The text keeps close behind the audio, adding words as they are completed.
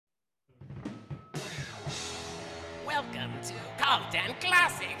to Cult and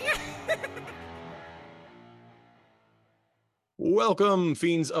Classic. Welcome,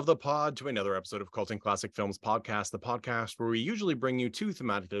 fiends of the pod, to another episode of Cult and Classic Films Podcast, the podcast where we usually bring you two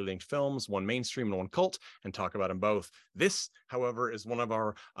thematically linked films, one mainstream and one cult, and talk about them both. This, however, is one of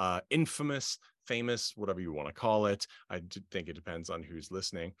our infamous, famous, whatever you want to call it. I think it depends on who's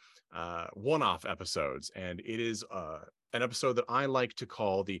listening. One-off episodes, and it is an episode that I like to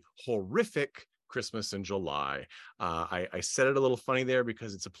call the horrific Christmas in July. I said it a little funny there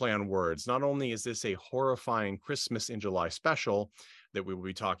because it's a play on words. Not only is this a horrifying Christmas in July special that we will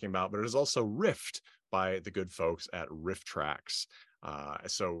be talking about, but it is also riffed by the good folks at Riff Tracks.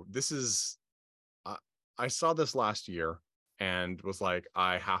 So this is, I saw this last year and was like,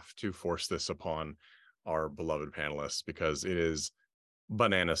 I have to force this upon our beloved panelists because it is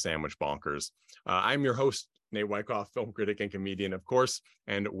banana sandwich bonkers. I'm your host, Nate Wyckoff, film critic and comedian, of course.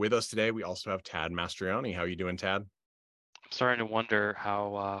 And with us today, we also have Tad Mastriani. How are you doing, Tad? I'm starting to wonder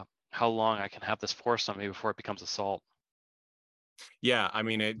how long I can have this force on me before it becomes assault. Yeah, I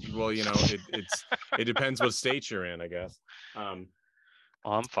mean, it depends what state you're in, I guess. I'm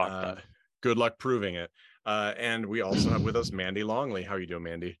fucked up. Good luck proving it. And we also have with us Mandy Longley. How are you doing,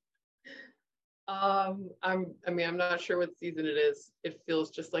 Mandy? I'm not sure what season it is. It feels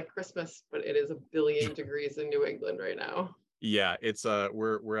just like Christmas, but it is 1 billion degrees in New England right now. Yeah, it's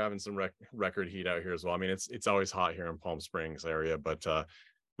we're having some record heat out here as well. I mean, it's always hot here in Palm Springs area, but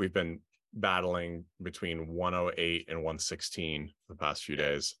we've been battling between 108 and 116 the past few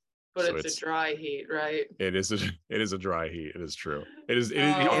days. But so it's a dry heat, right? It is a dry heat. It is true. It is,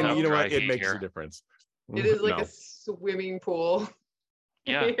 and you know what? It makes a difference. It is like a swimming pool.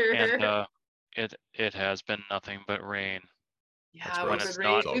 Yeah, and it has been nothing but rain. Yeah, we've had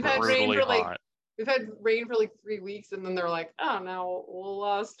rain for like 3 weeks, and then they're like, "Oh, now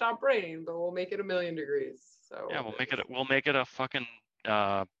we'll stop raining, but we'll make it 1 million degrees." So yeah, we'll make it a fucking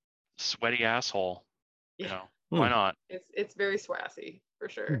sweaty asshole. Yeah. You know, why not? It's very swassy for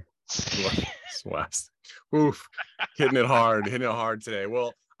sure. Swass. Oof, hitting it hard today.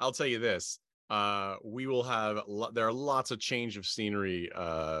 Well, I'll tell you this. We will have there are lots of change of scenery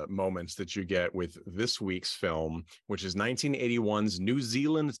moments that you get with this week's film, which is 1981's New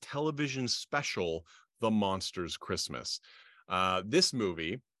Zealand television special, The Monsters Christmas. This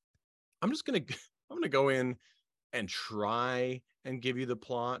movie, I'm gonna go in and try and give you the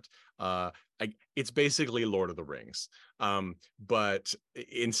plot. It's basically Lord of the Rings, but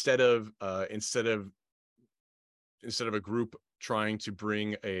instead of a group trying to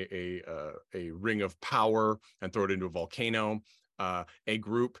bring a ring of power and throw it into a volcano, a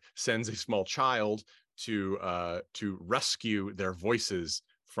group sends a small child to rescue their voices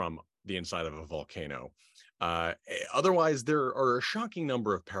from the inside of a volcano. Otherwise, there are a shocking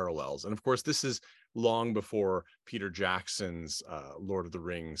number of parallels, and of course, this is long before Peter Jackson's Lord of the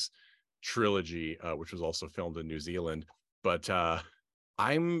Rings trilogy, which was also filmed in New Zealand. But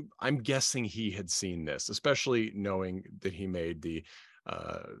I'm guessing he had seen this, especially knowing that he made the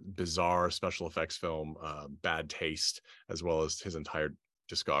bizarre special effects film Bad Taste, as well as his entire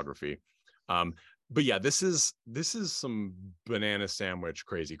discography. But yeah, this is some banana sandwich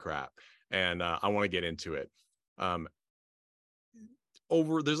crazy crap, and I want to get into it.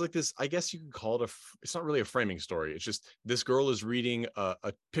 There's like this, I guess you could call it it's not really a framing story. It's just this girl is reading a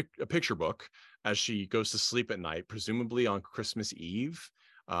picture book as she goes to sleep at night, presumably on Christmas Eve.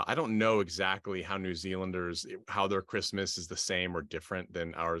 I don't know exactly how New Zealanders, how their Christmas is the same or different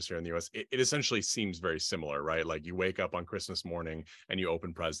than ours here in the US. It essentially seems very similar, right? Like you wake up on Christmas morning and you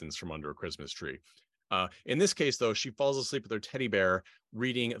open presents from under a Christmas tree. In this case, though, she falls asleep with her teddy bear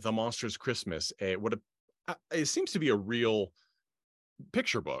reading The Monsters Christmas. It seems to be a real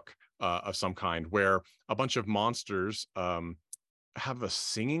picture book of some kind where a bunch of monsters have a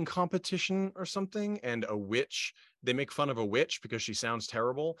singing competition or something, and they make fun of a witch because she sounds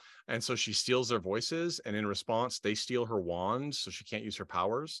terrible, and so she steals their voices, and in response they steal her wand so she can't use her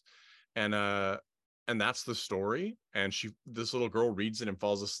powers, and that's the story. And this little girl reads it and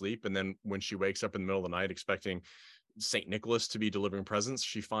falls asleep, and then when she wakes up in the middle of the night expecting Saint Nicholas to be delivering presents,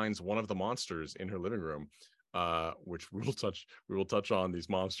 she finds one of the monsters in her living room, which we will touch on these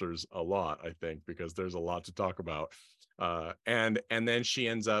monsters a lot, I think, because there's a lot to talk about. And then she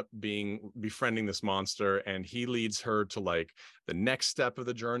ends up befriending this monster, and he leads her to like the next step of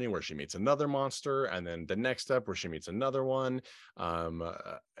the journey where she meets another monster, and then the next step where she meets another one,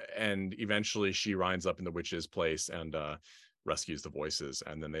 and eventually she winds up in the witch's place and rescues the voices,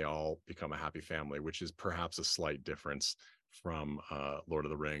 and then they all become a happy family, which is perhaps a slight difference from Lord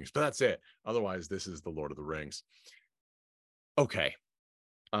of the Rings, but that's it. Otherwise, this is the Lord of the Rings. Okay.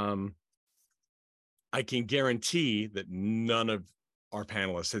 I can guarantee that none of our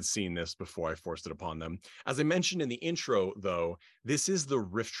panelists had seen this before I forced it upon them. As I mentioned in the intro, though, this is the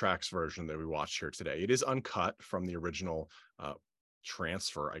Riff Tracks version that we watched here today. It is uncut from the original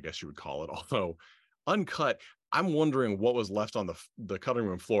transfer, I guess you would call it. Although uncut, I'm wondering what was left on the cutting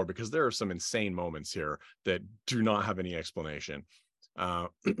room floor, because there are some insane moments here that do not have any explanation.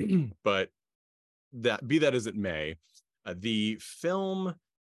 But that, be that as it may, the film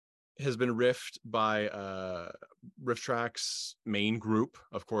has been riffed by Riff Tracks main group,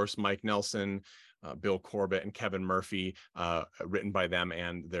 of course, Mike Nelson, Bill Corbett, and Kevin Murphy, written by them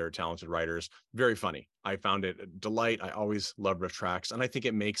and their talented writers. Very funny. I found it a delight. I always love Riff Tracks, and I think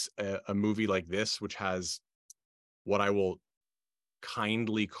it makes a movie like this, which has what I will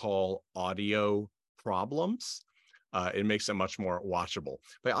kindly call audio problems. It makes it much more watchable.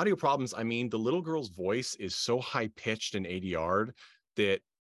 By audio problems, I mean the little girl's voice is so high pitched and ADR'd that,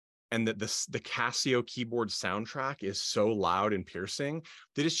 and that the Casio keyboard soundtrack is so loud and piercing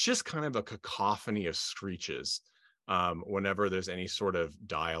that it's just kind of a cacophony of screeches whenever there's any sort of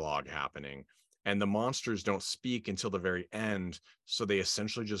dialogue happening. And the monsters don't speak until the very end, so they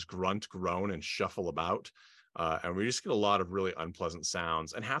essentially just grunt, groan, and shuffle about. And we just get a lot of really unpleasant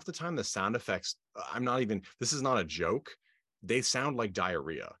sounds. And half the time the sound effects, this is not a joke, they sound like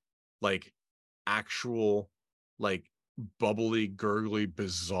diarrhea, like actual, like bubbly, gurgly,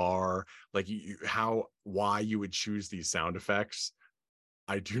 bizarre, like why you would choose these sound effects,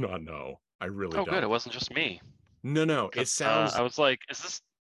 I do not know. I really don't. Good, it wasn't just me. No, it sounds. I was like, is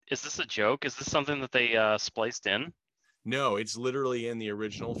this a joke? Is this something that they spliced in? No, it's literally in the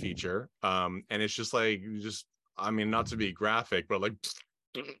original feature. And it's just like, not to be graphic, but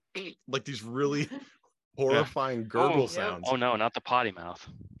like these really horrifying gurgle sounds. Oh no, not the potty mouth.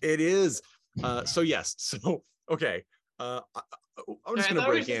 It is. So yes. So okay. I'm just gonna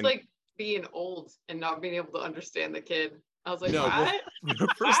break in. Like being old and not being able to understand the kid. I was like, no, what? Well,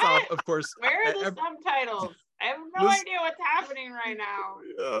 first off, of course. Where are the subtitles? I have no idea what's happening right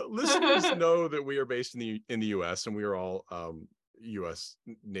now. Listeners know that we are based in the U.S. and we are all U.S.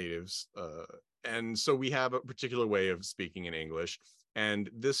 natives, and so we have a particular way of speaking in English.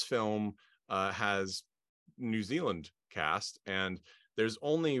 And this film has New Zealand cast, and there's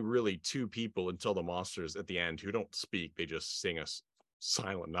only really two people until the monsters at the end who don't speak. They just sing us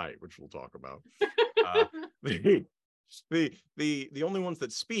Silent Night, which we'll talk about. The only ones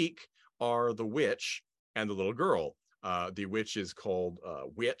that speak are the witch and the little girl. The witch is called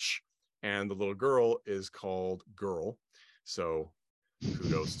Witch, and the little girl is called Girl. So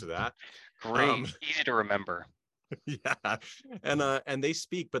kudos to that. Great, easy to remember. Yeah, and they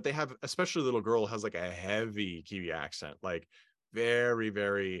speak, but they have, especially the little girl has like a heavy Kiwi accent, like very,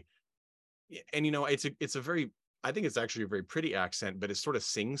 very, and it's a very, I think it's actually a very pretty accent, but it's sort of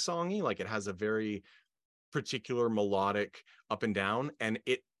sing-songy, like it has a very particular melodic up and down, and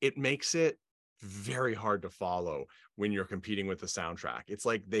it makes it very hard to follow when you're competing with the soundtrack. It's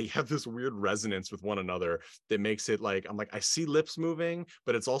like they have this weird resonance with one another that makes it like, I'm like, I see lips moving,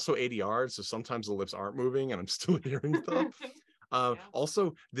 but it's also ADR, so sometimes the lips aren't moving and I'm still hearing them.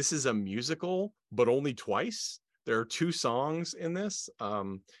 Also, this is a musical, but only twice. There are two songs in this,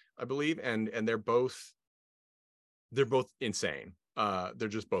 I believe, and they're both insane. They're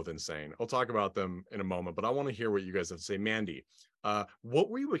just both insane. I'll talk about them in a moment, but I want to hear what you guys have to say. Mandy, what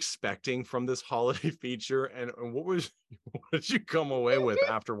were you expecting from this holiday feature, and what did you come away with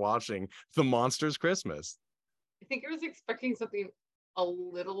after watching The Monsters Christmas? I think I was expecting something a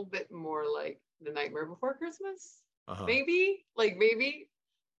little bit more like The Nightmare Before Christmas, maybe.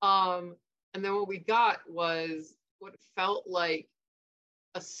 And then what we got was what felt like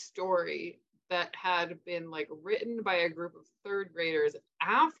a story that had been like written by a group of third graders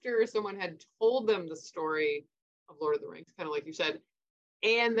after someone had told them the story of Lord of the Rings, kind of like you said,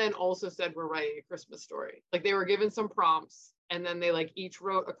 and then also said, we're writing a Christmas story. Like they were given some prompts, and then they like each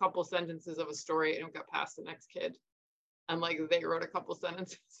wrote a couple sentences of a story, and it got past the next kid. And like they wrote a couple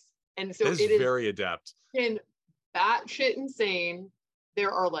sentences. And so it is very adept. And batshit insane.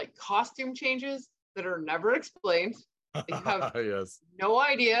 There are like costume changes that are never explained. You have no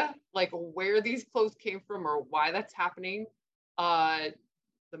idea like where these clothes came from or why that's happening. The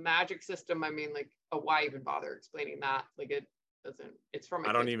magic system, I mean, like, why even bother explaining that? Like it doesn't, it's from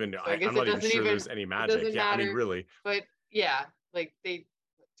I don't even know. So I'm not even sure there's any magic. Yeah, matter, I mean, really. But yeah, like they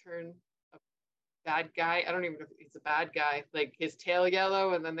turn a bad guy. I don't even know if he's a bad guy. Like his tail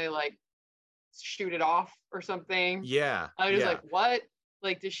yellow, and then they like shoot it off or something. Yeah. I was like, what?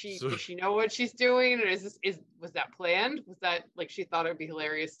 Like, does she know what she's doing? Or was that planned? Was that like she thought it would be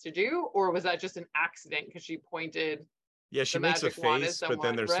hilarious to do? Or was that just an accident because she pointed Yeah, she the makes a magic wand is face, but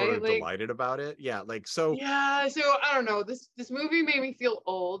then someone, they're sort right? of Like, delighted about it. Yeah, like so. yeah, so I don't know. This movie made me feel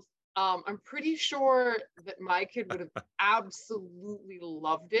old. I'm pretty sure that my kid would have absolutely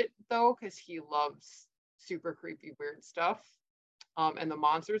loved it though, because he loves super creepy, weird stuff. And the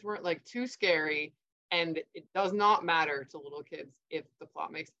monsters weren't like too scary, and it does not matter to little kids if the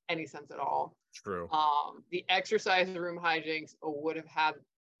plot makes any sense at all. True. The exercise room hijinks would have had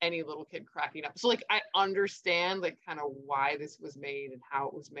any little kid cracking up. So like I understand like kind of why this was made and how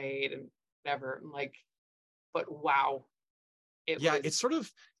it was made and whatever. And like, but wow, Yeah, it's sort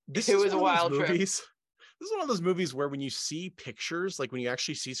of this it is was a one of those wild trip. movies. This is one of those movies where when you see pictures, like when you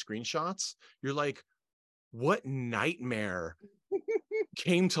actually see screenshots, you're like, what nightmare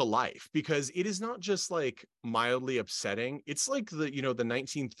came to life? Because it is not just like mildly upsetting. It's like the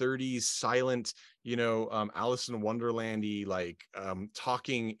 1930s silent, Alice in Wonderlandy, like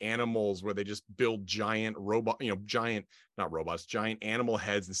talking animals where they just build giant giant, not robots, giant animal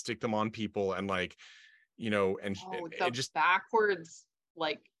heads and stick them on people and like, and The just backwards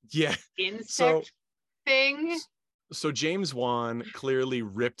like yeah. insect thing. So James Wan clearly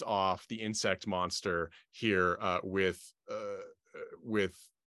ripped off the insect monster here with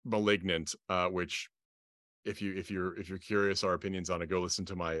Malignant, which if you're curious our opinions on it, go listen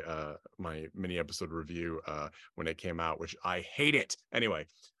to my my mini episode review when it came out, which I hate it. Anyway,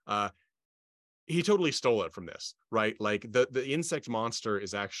 he totally stole it from this, right? Like the insect monster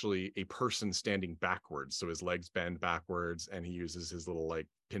is actually a person standing backwards, so his legs bend backwards, and he uses his little like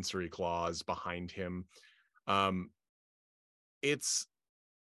pincery claws behind him.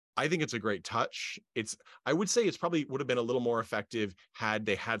 I think it's a great touch. I would say it's probably would have been a little more effective had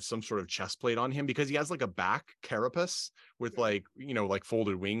they had some sort of chest plate on him, because he has like a back carapace with like, like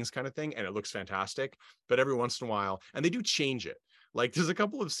folded wings kind of thing. And it looks fantastic. But every once in a while, and they do change it. Like there's a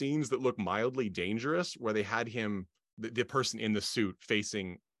couple of scenes that look mildly dangerous where they had him, the person in the suit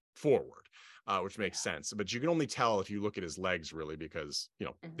facing forward, which makes sense. But you can only tell if you look at his legs really, because,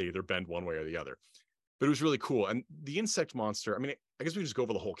 they either bend one way or the other. But it was really cool. And the insect monster, I mean, I guess we just go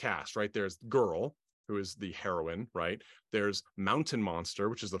over the whole cast, right? There's Girl, who is the heroine, right? There's Mountain Monster,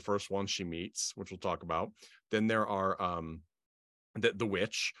 which is the first one she meets, which we'll talk about. Then there are the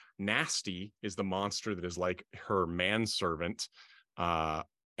witch. Nasty is the monster that is like her manservant.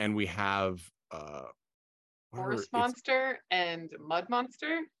 And we have Forest monster and mud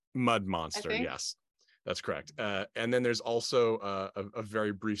monster. Mud monster, yes. That's correct. And then there's also a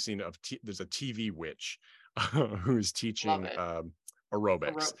very brief scene of there's a TV witch who's teaching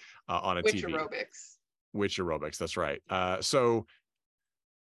aerobics on a witch TV. Aerobics. Witch aerobics. That's right. So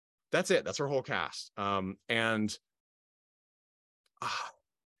that's it. That's our whole cast. And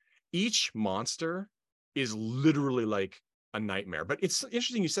each monster is literally like a nightmare. But it's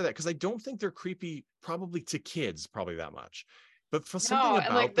interesting you said that, because I don't think they're creepy probably to kids probably that much. But for something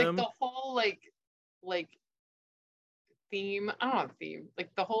about them, like the whole like theme, I don't know, theme,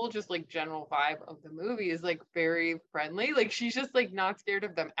 like the whole just like general vibe of the movie is like very friendly. Like she's just like not scared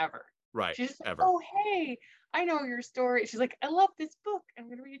of them ever. Right. She's just like, ever. oh hey, I know your story. She's like, I love this book. I'm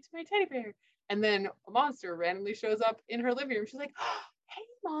gonna read it to my teddy bear. And then a monster randomly shows up in her living room. She's like, oh, hey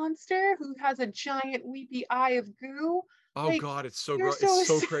monster, who has a giant weepy eye of goo. Oh like, God, it's so it's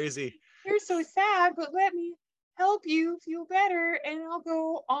so crazy. You're so sad, but let me help you feel better, and I'll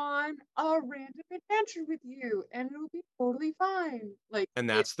go on a random adventure with you, and it'll be totally fine. Like, and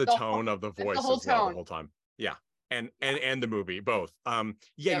that's the tone of the voice the whole as well tone. the whole time. Yeah. And the movie both.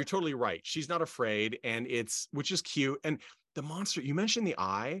 You're totally right. She's not afraid, and which is cute. And the monster, you mentioned the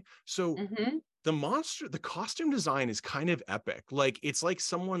eye. So the monster, the costume design is kind of epic. Like it's like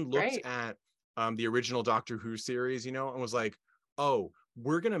someone looked at the original Doctor Who series, and was like, oh,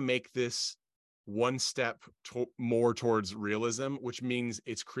 we're gonna make this one step more towards realism, which means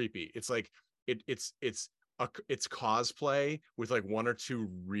it's creepy. It's like it's cosplay with like one or two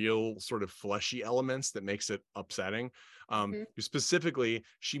real sort of fleshy elements that makes it upsetting. Specifically,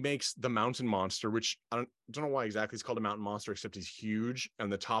 she makes the mountain monster, which I don't know why exactly it's called a mountain monster, except he's huge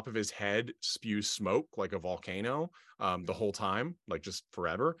and the top of his head spews smoke like a volcano the whole time, like just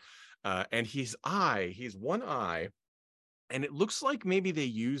forever. And he's one eye, and it looks like maybe they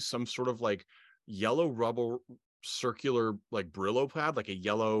use some sort of like yellow rubber circular like Brillo pad, like a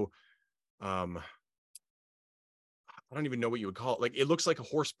yellow I don't even know what you would call it. Like it looks like a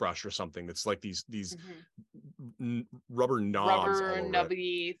horse brush or something that's like these rubber knobs, rubber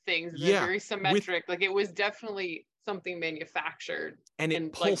nubbly things. Yeah, they're very symmetric. Like it was definitely something manufactured, and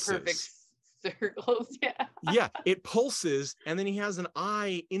it pulses. Like perfect circles. Yeah, it pulses, and then he has an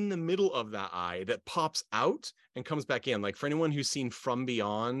eye in the middle of that eye that pops out and comes back in. Like for anyone who's seen From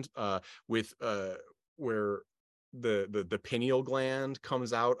Beyond, with where the pineal gland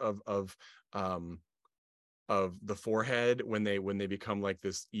comes out of the forehead when they become like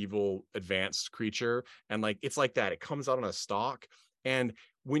this evil advanced creature, and like it's like that, it comes out on a stalk. And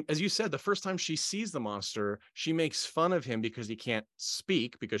when, as you said, the first time she sees the monster, she makes fun of him because he can't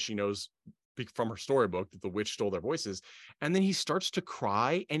speak, because she knows from her storybook that the witch stole their voices. And then he starts to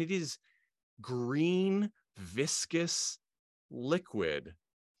cry, and it is green viscous liquid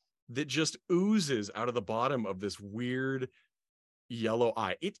that just oozes out of the bottom of this weird yellow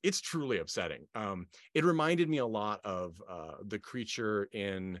eye. It's truly upsetting. It reminded me a lot of the creature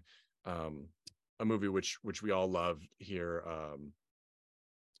in a movie which we all love here,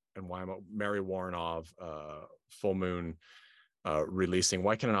 and why am I, Mary Warrenov, Full Moon, releasing.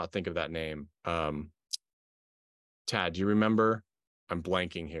 Why can I not think of that name? Tad, do you remember? I'm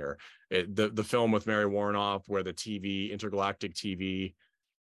blanking here. The film with Mary Warrenov where the TV, intergalactic TV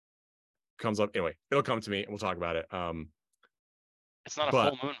comes up. Anyway, it'll come to me and we'll talk about it. It's not a but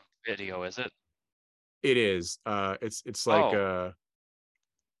full moon video, is it? it is. It's like Oh,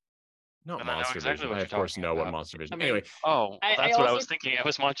 not then I know Monster exactly Vision. what I you're of course talking know what about. Monster Vision. I mean, Anyway, Oh, I that's what I also was thinking. It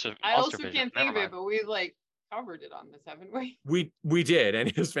was Monster I also Vision. can't think Never of it, mind. but we like covered it on this, haven't we? we did, and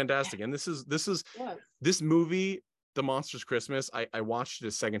it was fantastic. And this is Yes. this movie, The Monsters Christmas. I watched it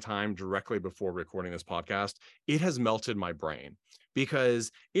a second time directly before recording this podcast. It has melted my brain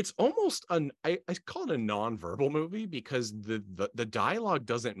because it's almost I call it a non-verbal movie, because the dialogue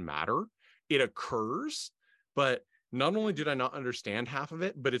doesn't matter. It occurs, but not only did I not understand half of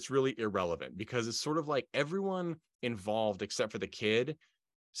it, but it's really irrelevant, because it's sort of like everyone involved except for the kid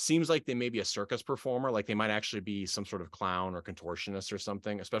seems like they may be a circus performer, like they might actually be some sort of clown or contortionist or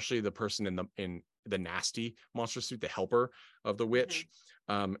something, especially the person in the nasty monster suit, the helper of the witch.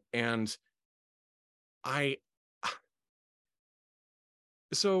 And I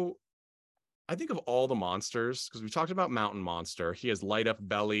so I think of all the monsters, because we talked about Mountain Monster. He has light up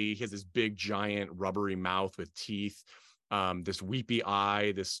belly, he has this big giant rubbery mouth with teeth, this weepy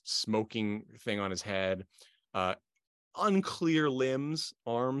eye, this smoking thing on his head, unclear limbs,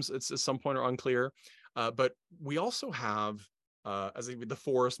 arms at some point are unclear. But we also have the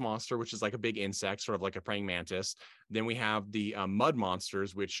forest monster, which is like a big insect, sort of like a praying mantis. Then we have the mud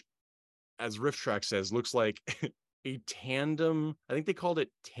monsters, which, as Rift Track says, looks like a tandem. I think they called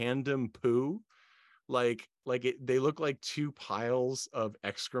it tandem poo. They look like two piles of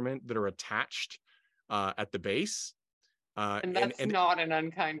excrement that are attached at the base. And that's not an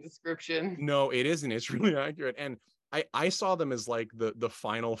unkind description. No, it isn't. It's really accurate. And I saw them as like the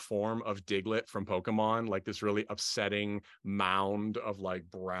final form of Diglett from Pokemon, like this really upsetting mound of like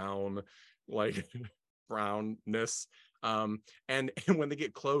brown, like brownness. And when they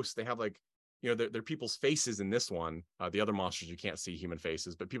get close, they have like, they're people's faces in this one. The other monsters, you can't see human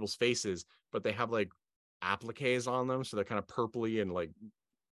faces, but people's faces, but they have like appliques on them, so they're kind of purpley and like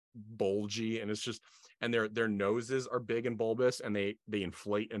bulgy, and it's just, and their noses are big and bulbous, and they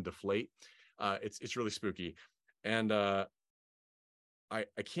inflate and deflate. It's really spooky. And I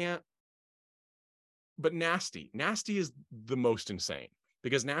can't, but Nasty is the most insane,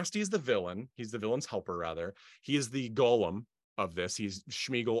 because Nasty is the villain. He's the villain's helper, rather. He is the golem of this. He's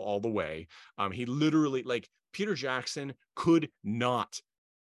Schmeagol all the way. He literally, like, Peter Jackson could not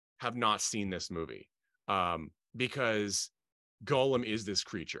have not seen this movie, because Golem is this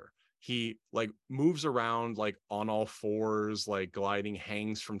creature. He like moves around like on all fours, like gliding,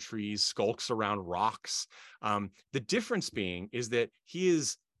 hangs from trees, skulks around rocks. The difference being is that he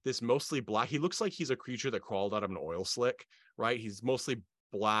is this mostly black. He looks like he's a creature that crawled out of an oil slick, right? He's mostly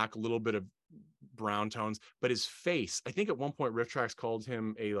black, a little bit of brown tones, but his face, I think at one point Rift Tracks called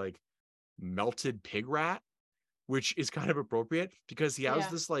him a like melted pig rat, which is kind of appropriate because he has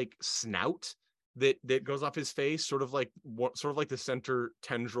this like snout that goes off his face, sort of like the center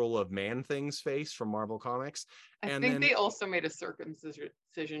tendril of Man Thing's face from Marvel Comics. I and think then they also made a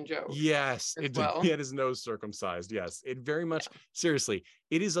circumcision joke. Yes, well. He had his nose circumcised. Yes, it very much, seriously,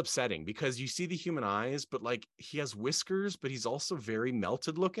 it is upsetting because you see the human eyes, but like he has whiskers, but he's also very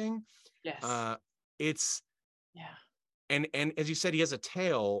melted looking. Yes. It's yeah. And as you said, he has a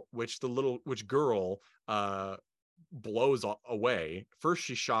tail, which girl blows away. First,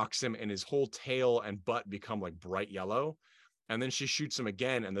 she shocks him, and his whole tail and butt become like bright yellow. And then she shoots him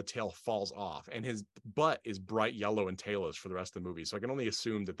again, and the tail falls off, and his butt is bright yellow and tailless for the rest of the movie. So I can only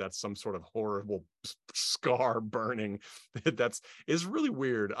assume that that's some sort of horrible scar burning. That's is really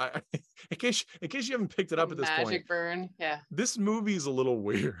weird. In case you haven't picked it up at this point, magic burn. Yeah. This movie is a little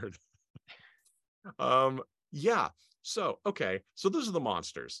weird. Yeah. So okay, so those are the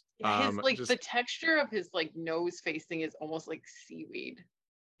monsters. Yeah, his the texture of his like nose facing is almost like seaweed.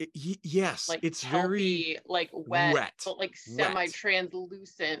 Yes, like it's pulpy, very like wet, wet, but like wet.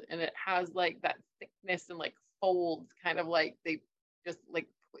 semi-translucent, and it has like that thickness and like folds, kind of like they just like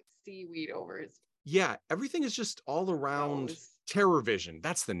put seaweed over his Yeah, everything is just all around. nose. Terror Vision,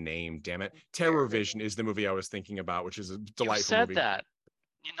 that's the name, damn it. Terror Vision is the movie I was thinking about, which is a You delightful said movie. that.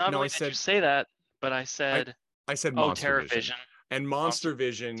 Not No, only I did you said say that, but I I said, I said oh, Monster Terror Vision. Vision. And Monster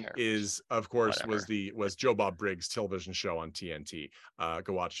Vision Terror Vision. is, of course, Whatever. was Joe Bob Briggs' television show on TNT.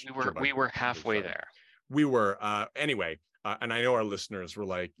 Go watch. We were halfway there. We were. Anyway, and I know our listeners were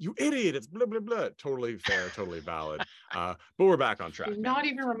like, "You idiot! It's blah blah blah." Totally fair, totally valid. But we're back on track. Do you not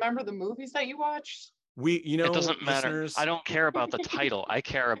even remember the movies that you watched? You know, It doesn't matter. listeners, I don't care about the title. I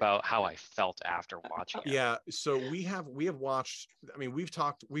care about how I felt after watching it. Yeah, so we have watched. I mean, we've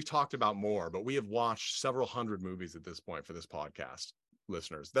talked about more, but we have watched several hundred movies at this point for this podcast,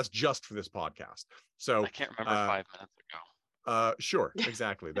 listeners. That's just for this podcast. So I can't remember 5 minutes ago. Sure,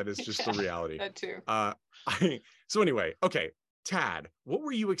 exactly. That is just the reality. That too. So anyway, okay, Tad, what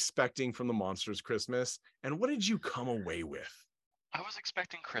were you expecting from the Monsters Christmas, and what did you come away with? I was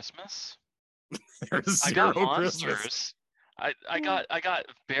expecting Christmas. There's I got zero monsters. Christmas. I got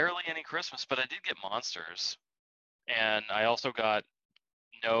barely any Christmas, but I did get monsters, and I also got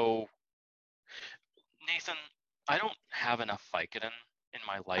no. Nathan, I don't have enough Vicodin in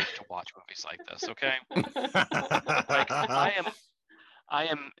my life to watch movies like this. Okay, like I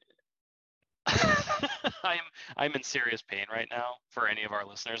am I'm in serious pain right now. For any of our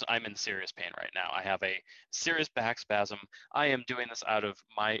listeners, I'm in serious pain right now. I have a serious back spasm. I am doing this out of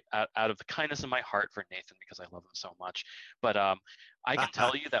the kindness of my heart for Nathan, because I love him so much. But I can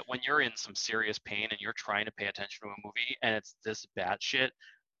tell you that when you're in some serious pain and you're trying to pay attention to a movie and it's this bad shit,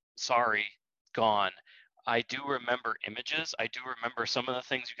 sorry, gone. I do remember images. I do remember some of the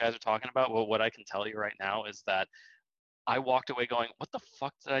things you guys are talking about. Well, what I can tell you right now is that I walked away going, what the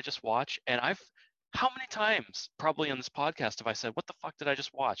fuck did I just watch? And how many times probably on this podcast have I said, what the fuck did I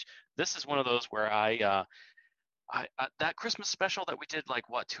just watch? This is one of those where I that Christmas special that we did like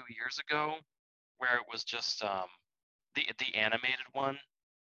 2 years ago, where it was just the animated one,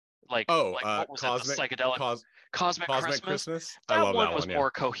 like what was Cosmic, it, the psychedelic Cosmic Christmas? I love one that was one,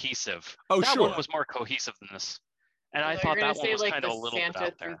 more cohesive. Oh, that sure. one was more cohesive than this, and I Well, thought you're gonna that one say was like kind of the a little bit Santa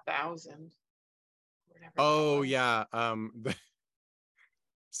out there. 3000. Whatever that Oh was. yeah,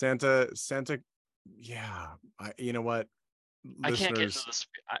 Santa. Yeah, you know what, listeners?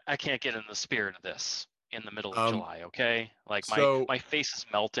 I can't get into the spirit of this in the middle of July. Okay, like so- my face is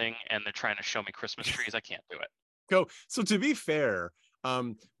melting, and they're trying to show me Christmas trees. I can't do it. So to be fair,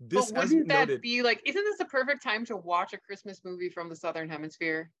 this, But as wouldn't that noted, be like, isn't this a perfect time to watch a Christmas movie from the Southern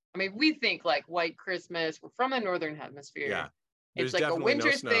Hemisphere? I mean, we think like White Christmas, we're from the Northern Hemisphere. yeah, It's there's like a definitely no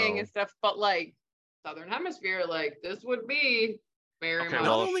winter thing snow. and stuff, but like Southern Hemisphere, like this would be very Okay, much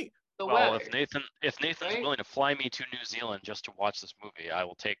Not only the Well, weather. if Nathan's right? willing to fly me to New Zealand just to watch this movie, I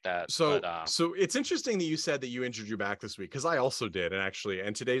will take that. so But, so it's interesting that you said that you injured your back this week, because I also did,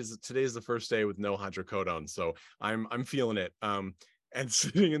 and today's the first day with no hydrocodone, so I'm feeling it. And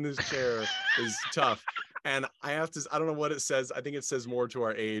sitting in this chair is tough. And I don't know what it says. I think it says more to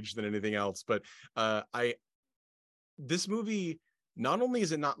our age than anything else. But this movie, not only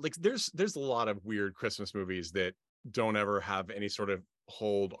is it not like, there's a lot of weird Christmas movies that don't ever have any sort of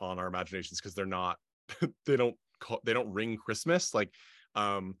hold on our imaginations, because they're not they don't ring Christmas. Like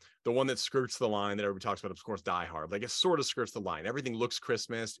the one that skirts the line that everybody talks about, of course, Die Hard. Like it sort of skirts the line. Everything looks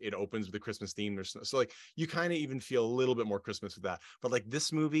Christmas. It opens with a Christmas theme. So like you kind of even feel a little bit more Christmas with that. But like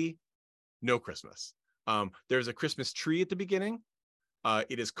this movie, no Christmas. There's a Christmas tree at the beginning.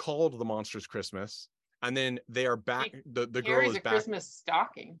 It is called The Monsters Christmas, and then they are back. The girl Carries is a back. Christmas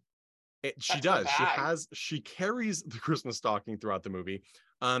stocking. She That's her does. bag. She carries the Christmas stocking throughout the movie.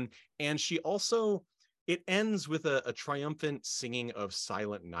 And she also, it ends with a triumphant singing of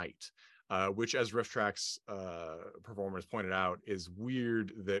Silent Night, which, as Riff Tracks performers pointed out, is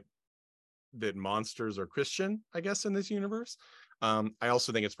weird that monsters are Christian, I guess, in this universe. I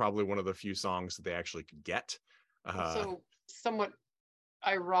also think it's probably one of the few songs that they actually could get. So somewhat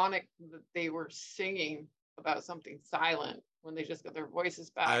ironic that they were singing about something silent when they just got their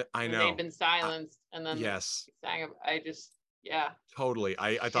voices back. I and know. they'd been silenced, and then Yes, they sang. Yeah. totally.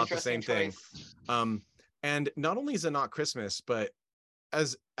 I thought the same Interesting thing. And not only is it not Christmas, but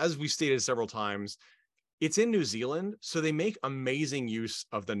as we stated several times, it's in New Zealand, so they make amazing use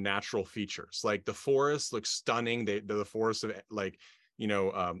of the natural features. Like the forest looks stunning. The forest of, like,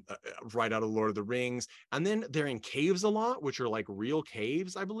 right out of Lord of the Rings. And then they're in caves a lot, which are like real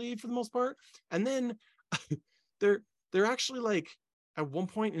caves, I believe, for the most part. And then they're actually like at one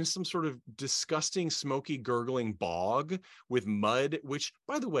point in some sort of disgusting, smoky, gurgling bog with mud, which,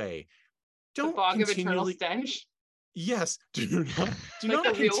 by the way, The don't bog of eternal continually. stench, Yes, do like not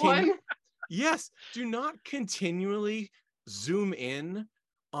the real continue. one. Yes, do not continually zoom in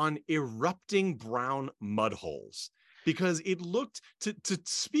on erupting brown mud holes, because it looked, to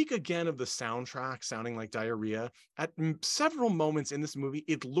speak again of the soundtrack sounding like diarrhea, at several moments in this movie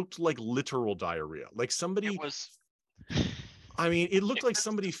it looked like literal diarrhea, like somebody. It was. I mean, it looked It like was.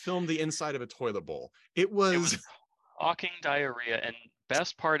 somebody filmed the inside of a toilet bowl. It It was was talking diarrhea, and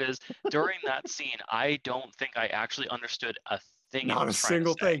best part is during that scene, I don't think I actually understood a thing it not a was trying to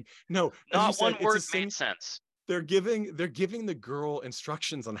single say. thing. No, as you Not one said, it's a word made sim. sense. They're giving the girl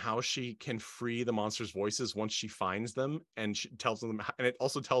instructions on how she can free the monsters' voices once she finds them, and she tells them, and it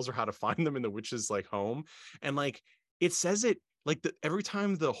also tells her how to find them in the witch's like home, and like it says it like every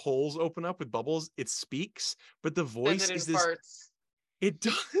time the holes open up with bubbles, it speaks, but the Says voice it in is this. farts. It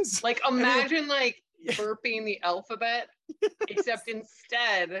does. Like And it, imagine like yeah, burping the alphabet, except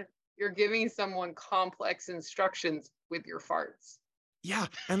instead you're giving someone complex instructions with your farts. yeah,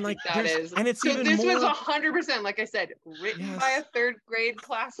 and like That there's, is. and it's So even this was more. 100%, like I said, written by a Yes, third grade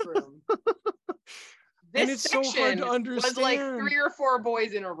classroom. and This it's so hard to section was like understand. 3 or 4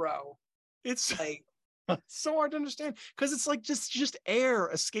 boys in a row. It's Like, so hard to understand because it's like just air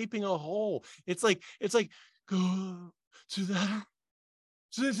escaping a hole. It's like go to the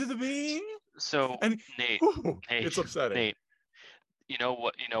to the beam, So and Nate, whew, Nate, it's upsetting. Nate, you know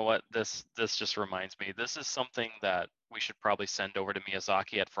what? You know what? This just reminds me. This is something that we should probably send over to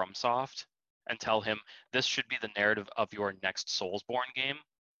Miyazaki at FromSoft and tell him this should be the narrative of your next Soulsborne game,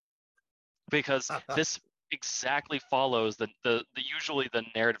 because this exactly follows the usually the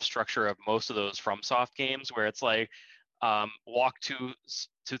narrative structure of most of those FromSoft games, where it's like walk to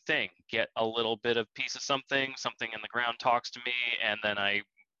thing, get a little bit of piece of something, something in the ground talks to me, and then I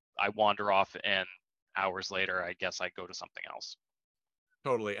wander off, and hours later I guess I go to something else.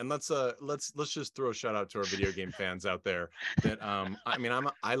 Totally. And let's just throw a shout out to our video game fans out there that I mean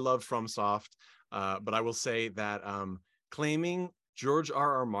I love FromSoft, but I will say that claiming George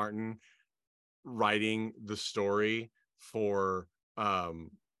R.R. Martin writing the story for uh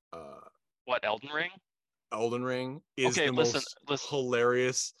What, Elden Ring? Elden Ring is Okay, the listen, most listen.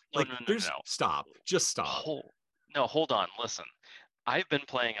 hilarious. No, Like, no, no, no, there's no. stop, just stop. Hold, no, hold on. Listen, I've been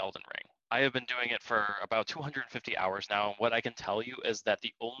playing Elden Ring. I have been doing it for about 250 hours now, and what I can tell you is that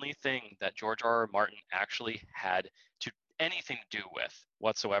the only thing that George R. R. Martin actually had to anything to do with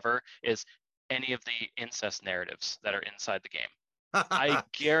whatsoever is any of the incest narratives that are inside the game. I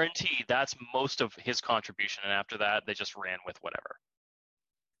guarantee that's most of his contribution, and after that, they just ran with whatever.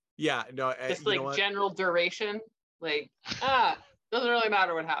 Yeah, no, just you know like what? general duration. Like, doesn't really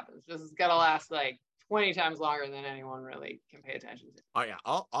matter what happens. This is gonna last like 20 times longer than anyone really can pay attention to. Oh yeah,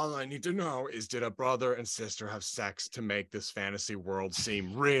 all I need to know is, did a brother and sister have sex to make this fantasy world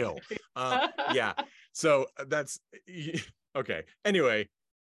seem real? Yeah. So that's okay. Anyway,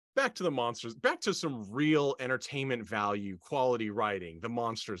 back to the monsters, back to some real entertainment value, quality writing. The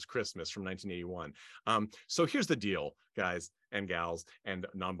Monsters Christmas from 1981. So here's the deal, guys and gals and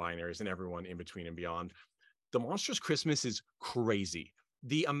non-binaries and everyone in between and beyond. The Monsters Christmas is crazy.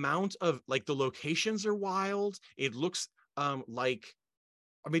 The amount of, like, the locations are wild. It looks like,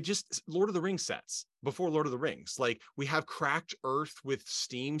 I mean, just Lord of the Rings sets before Lord of the Rings. Like, we have cracked earth with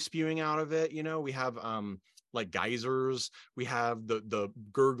steam spewing out of it. You know, we have like geysers. We have the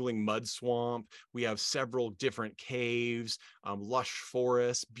gurgling mud swamp. We have several different caves, lush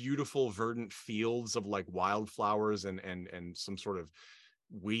forests, beautiful verdant fields of like wildflowers and some sort of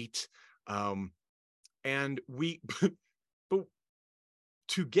wheat. And we, but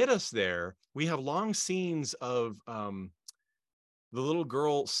to get us there, we have long scenes of the little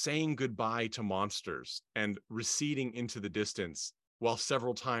girl saying goodbye to monsters and receding into the distance, while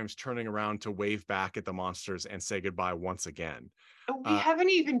several times turning around to wave back at the monsters and say goodbye once again. We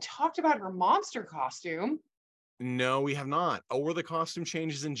haven't even talked about her monster costume. No, we have not. Or the costume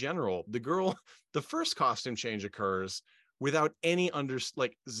changes in general. The first costume change occurs without any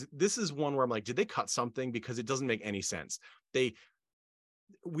this is one where I'm like, did they cut something? Because it doesn't make any sense.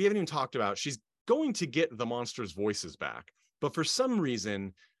 We haven't even talked about, she's going to get the monsters' voices back, but for some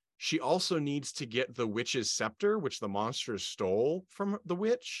reason, she also needs to get the witch's scepter, which the monsters stole from the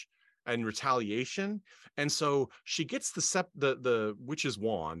witch in retaliation. And so she gets the witch's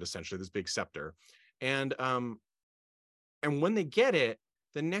wand, essentially this big scepter, and when they get it,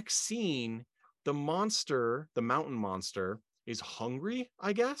 the next scene, the mountain monster, is hungry,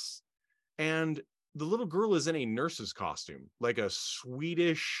 I guess, and the little girl is in a nurse's costume, like a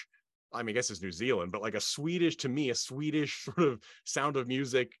Swedish I mean, I guess it's New Zealand, but like a Swedish sort of Sound of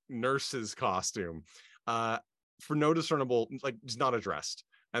Music nurse's costume, for no discernible, like, it's not addressed.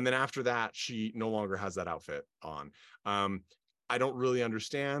 And then after that, she no longer has that outfit on. I don't really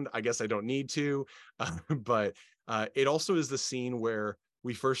understand. I guess I don't need to, but it also is the scene where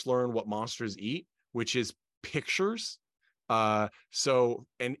we first learn what monsters eat, which is pictures. So,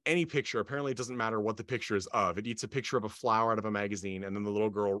 and any picture, apparently it doesn't matter what the picture is of. It eats a picture of a flower out of a magazine, and then the little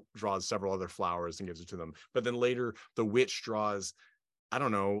girl draws several other flowers and gives it to them. But then later the witch draws, I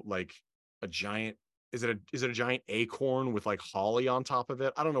don't know, like a giant, is it a giant acorn with like holly on top of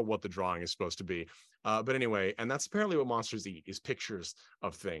it? I don't know what the drawing is supposed to be. But anyway, and that's apparently what monsters eat, is pictures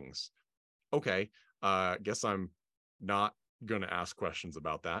of things. Okay. Guess I'm not gonna ask questions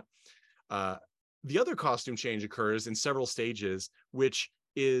about that. The other costume change occurs in several stages, which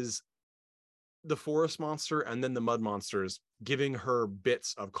is the forest monster and then the mud monsters giving her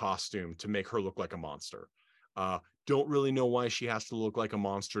bits of costume to make her look like a monster. Don't really know why she has to look like a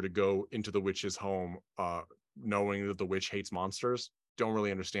monster to go into the witch's home, knowing that the witch hates monsters. Don't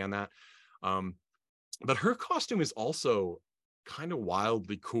really understand that. But her costume is also kind of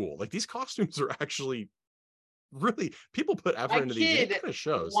wildly cool. Like, these costumes are actually really, people put effort My into these. kid It kind of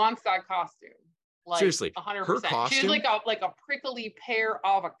shows. wants that costume. Like, Seriously, 100%. her She's costume, like a prickly pear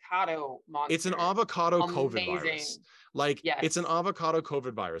avocado monster. it's an avocado COVID Amazing. virus. Like, Yes. it's an avocado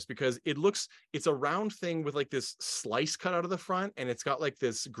COVID virus because it's a round thing with like this slice cut out of the front, and it's got like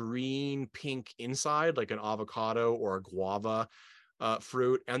this green pink inside, like an avocado or a guava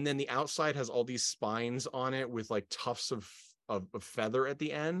fruit. And then the outside has all these spines on it with like tufts of feather at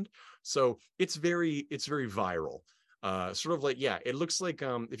the end. So it's very viral. Sort of like, yeah, it looks like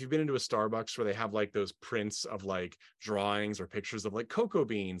if you've been into a Starbucks where they have like those prints of like drawings or pictures of like cocoa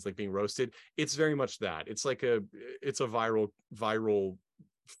beans like being roasted, it's very much that. It's like it's a viral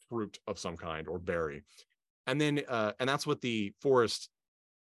fruit of some kind, or berry. And then and that's what the forest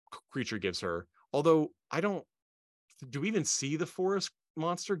creature gives her. Although do we even see the forest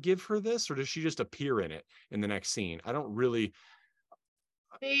monster give her this, or does she just appear in it in the next scene? I don't really,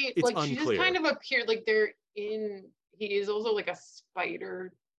 it's She just unclear. kind of appeared like he is also like a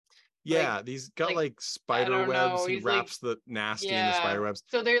spider. Yeah, Like, he's got like I spider don't know. webs. He He's wraps the nasty in the spider webs.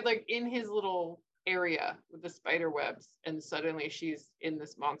 So they're like in his little area with the spider webs, and suddenly she's in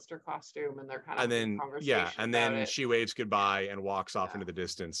this monster costume, and they're kind of And having a then conversation and about then it. she waves goodbye and walks off into the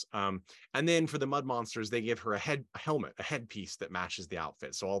distance. And then for the mud monsters, they give her a helmet, a headpiece that matches the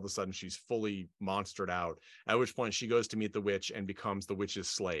outfit. So all of a sudden she's fully monstered out. At which point she goes to meet the witch and becomes the witch's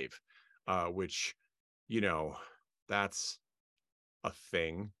slave, which, you know, that's a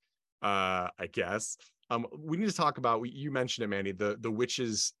thing, I guess. We need to talk about, you mentioned it, Mandy, the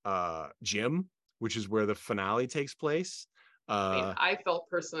witch's gym, which is where the finale takes place. I mean, I felt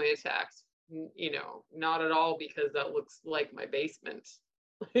personally attacked. Not at all, because that looks like my basement.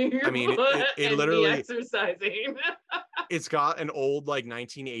 I mean, it and literally, me exercising. it's got an old like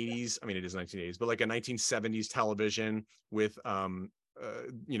 1980s, I mean it is 1980s, but like a 1970s television with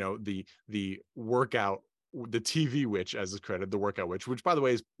the workout, the TV witch, as is credited, the workout witch, which by the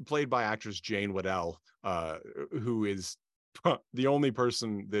way is played by actress Jane Waddell, who is the only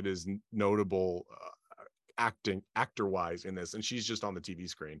person that is notable actor wise in this, and she's just on the TV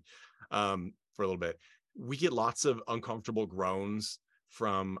screen for a little bit. We get lots of uncomfortable groans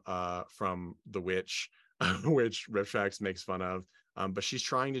from the witch, which RiffTrax makes fun of. But she's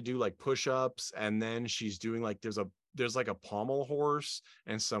trying to do like push-ups, and then she's doing like there's like a pommel horse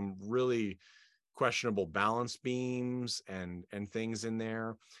and some really questionable balance beams and things in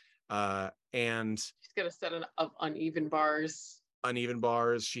there. And she's got a set of uneven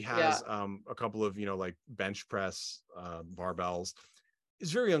bars. She has a couple of like bench press barbells.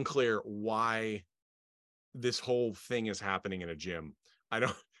 It's very unclear why this whole thing is happening in a gym. I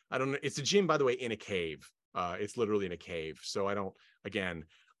don't know. It's a gym, by the way, in a cave. It's literally in a cave. So I don't, again,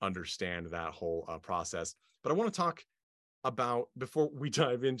 understand that whole process. But I want to talk about, before we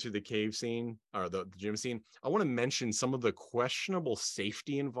dive into the cave scene or the gym scene, I want to mention some of the questionable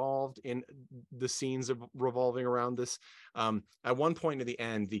safety involved in the scenes of revolving around this. At one point near the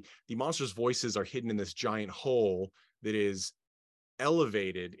end, the monsters' voices are hidden in this giant hole that is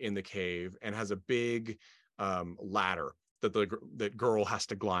elevated in the cave and has a big ladder that girl has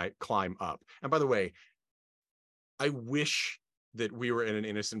to climb up. And by the way, I wish that we were in an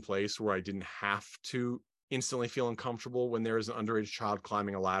innocent place where I didn't have to instantly feel uncomfortable when there is an underage child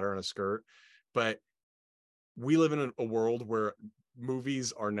climbing a ladder in a skirt. But we live in a world where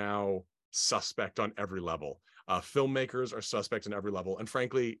movies are now suspect on every level. Filmmakers are suspect on every level. And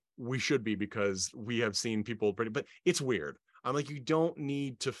frankly, we should be, because we have seen people but it's weird. I'm like, you don't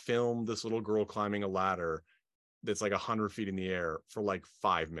need to film this little girl climbing a ladder that's like 100 feet in the air for like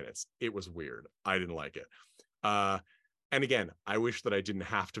 5 minutes. It was weird. I didn't like it. And again, I wish that I didn't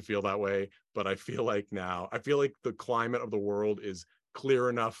have to feel that way, but I feel like the climate of the world is clear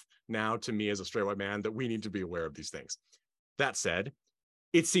enough now to me as a straight white man that we need to be aware of these things. That said,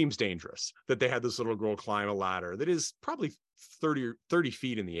 it seems dangerous that they had this little girl climb a ladder that is probably 30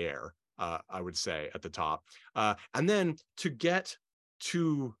 feet in the air, I would say, at the top. And then to get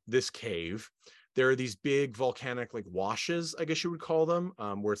to this cave, there are these big volcanic like washes, I guess you would call them,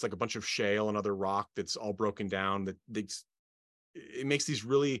 where it's like a bunch of shale and other rock that's all broken down. It makes these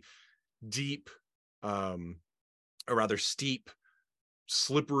really deep, or rather steep,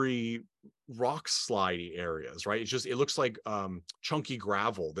 slippery rock slidey areas, right? It looks like chunky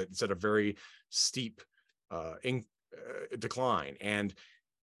gravel that's at a very steep decline. And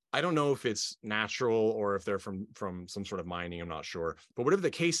I don't know if it's natural or if they're from some sort of mining. I'm not sure, but whatever the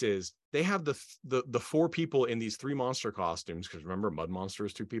case is, they have the four people in these three monster costumes, because remember, Mud Monster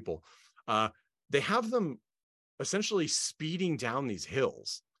is two people. They have them essentially speeding down these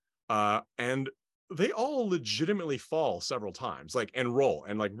hills, and they all legitimately fall several times, like, and roll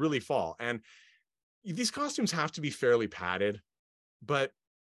and like really fall. And these costumes have to be fairly padded, but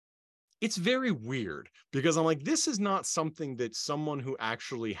it's very weird because I'm like, this is not something that someone who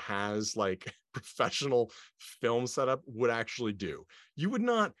actually has like professional film setup would actually do. You would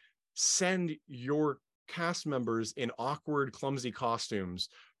not send your cast members in awkward, clumsy costumes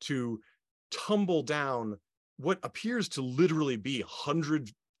to tumble down what appears to literally be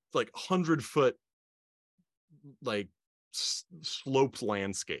 100-foot like sloped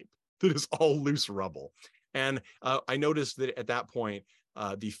landscape that is all loose rubble. And I noticed that at that point,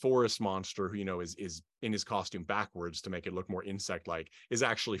 the forest monster, who, you know, is in his costume backwards to make it look more insect-like, is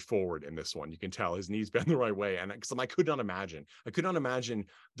actually forward in this one. You can tell his knees bend the right way. And because I could not imagine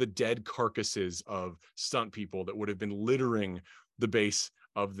the dead carcasses of stunt people that would have been littering the base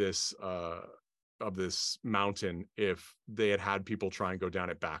of this mountain if they had people try and go down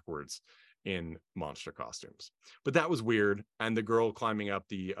it backwards in monster costumes. But that was weird. And the girl climbing up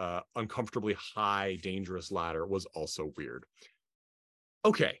the uncomfortably high, dangerous ladder was also weird.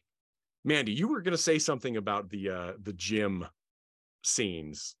 Okay, Mandy, you were going to say something about the gym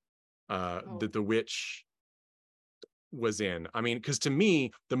scenes that the witch was in. I mean, because to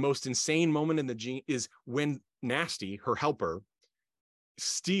me, the most insane moment in the gym is when Nasty, her helper,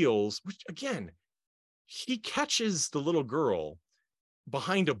 steals, which again, he catches the little girl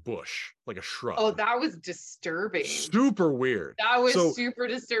behind a bush, like a shrub. Oh, that was disturbing. Super weird. That was super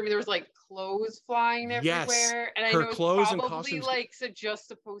disturbing. There was like clothes flying everywhere. And I know it's probably like just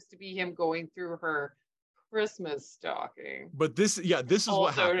supposed to be him going through her Christmas stocking. But this is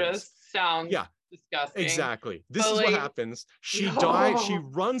what happens. Just sounds disgusting. Exactly. This is what happens. She dies. She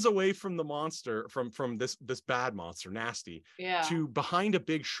runs away from the monster, from this bad monster, Nasty, to behind a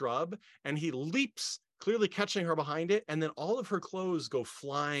big shrub, and he leaps, clearly catching her behind it, and then all of her clothes go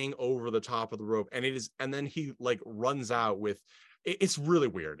flying over the top of the rope, and then he like runs out with it's really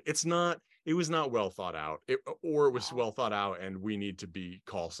weird. It was not well thought out, or it was well thought out and we need to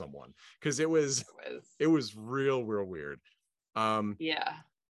call someone, because it was real weird.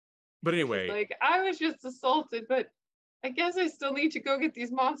 But anyway, like, I was just assaulted, but I guess I still need to go get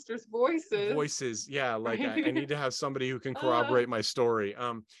these monsters' voices. Yeah, like I need to have somebody who can corroborate my story.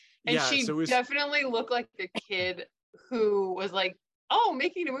 And she definitely looked like a kid who was like, oh,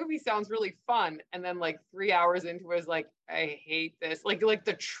 making a movie sounds really fun. And then like 3 hours into it was like, I hate this. Like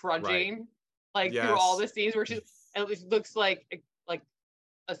the trudging, through all the scenes where it looks like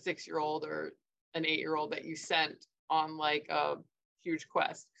a 6-year-old or an 8-year-old that you sent on like a huge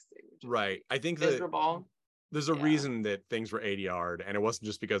quest. Right. I think miserable. There's a reason that things were 80-yard, and it wasn't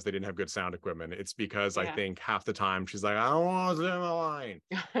just because they didn't have good sound equipment. It's because I think half the time she's like, I don't want to do my line.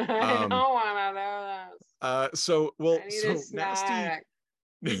 I don't want to do this. So Nasty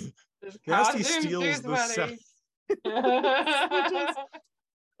Nasty steals the set.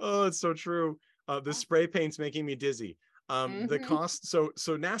 Oh, it's so true. The spray paint's making me dizzy. So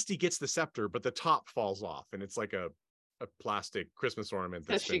Nasty gets the scepter, but the top falls off, and it's like a plastic Christmas ornament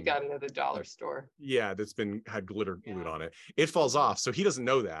that she got it at the dollar store. Yeah, that's had glitter glued on it. It falls off, so he doesn't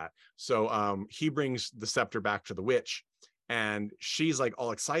know that. So he brings the scepter back to the witch, and she's like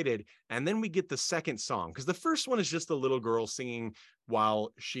all excited. And then we get the second song, because the first one is just the little girl singing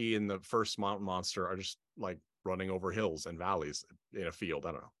while she and the first mountain monster are just like running over hills and valleys in a field.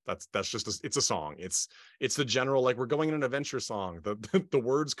 I don't know. That's just it's a song. It's the general, like, we're going in an adventure song. The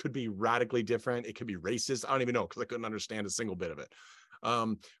words could be radically different. It could be racist. I don't even know, because I couldn't understand a single bit of it.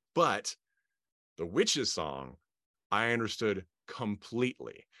 But the witch's song I understood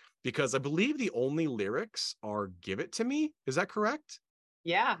completely, because I believe the only lyrics are "Give it to me." Is that correct?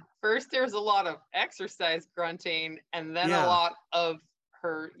 Yeah. First, there's a lot of exercise grunting, and then a Yeah. lot of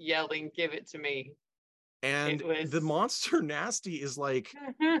her yelling, "Give it to me." And It was. the monster Nasty is like,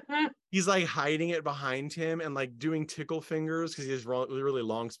 he's like hiding it behind him and like doing tickle fingers because he has really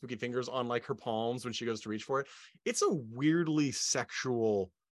long, spooky fingers on like her palms when she goes to reach for it. It's a weirdly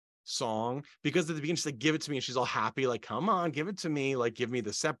sexual song, because at the beginning she's like, "Give it to me," and she's all happy, like, "Come on, give it to me, like, give me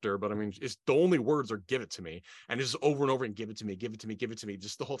the scepter." But I mean, it's the only words are "give it to me," and it's just over and over and "Give it to me, give it to me, give it to me,"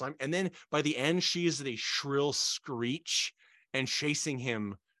 just the whole time. And then by the end, she is at a shrill screech and chasing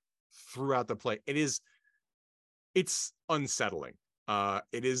him throughout the play. It's unsettling.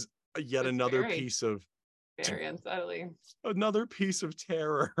 It is yet It's another very, piece of very unsettling.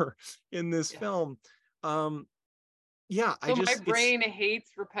 terror in this Yeah. film. Yeah, So my brain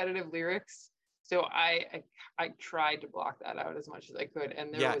hates repetitive lyrics. So I tried to block that out as much as I could,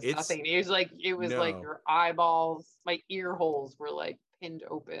 and there was nothing. It was like no. your eyeballs, my ear holes were like pinned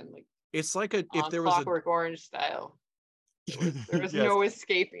open, like It's like if on there was Clockwork Orange style. There was yes, no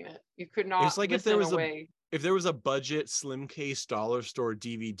escaping it. You could it's not like listen away. if there was a budget slim case dollar store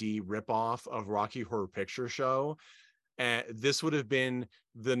DVD ripoff of Rocky Horror Picture Show, and this would have been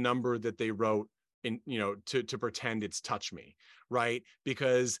the number that they wrote in, to pretend it's Touch Me, right?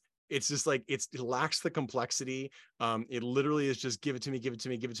 Because it's just like, it lacks the complexity. It literally is just give it to me, give it to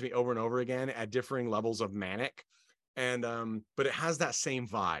me, give it to me over and over again at differing levels of manic. And but it has that same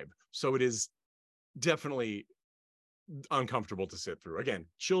vibe. So it is definitely uncomfortable to sit through. Again,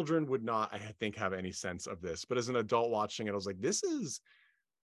 children would not, I think, have any sense of this, but as an adult watching it, I was like, this is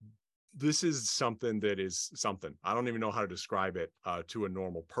something that is something. I don't even know how to describe it to a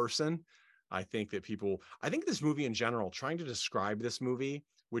normal person. I think this movie in general, trying to describe this movie,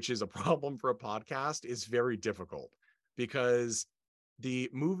 which is a problem for a podcast, is very difficult, because the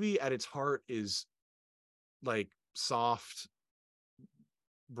movie at its heart is like soft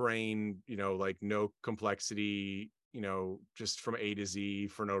brain, like no complexity, just from A to Z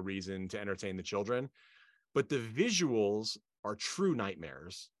for no reason to entertain the children. But the visuals are true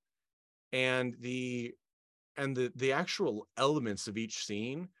nightmares, and the actual elements of each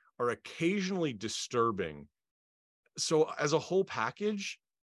scene are occasionally disturbing. So as a whole package,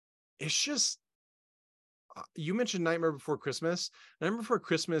 it's just, you mentioned Nightmare Before Christmas. Nightmare Before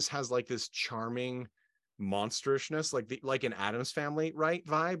Christmas has like this charming monsterishness, like an Addams Family, right,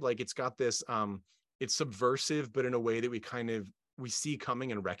 vibe. Like it's got this it's subversive, but in a way that we see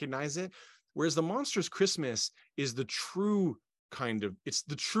coming and recognize it. Whereas the Monsters Christmas is it's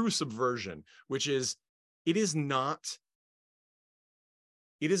the true subversion, which is, it is not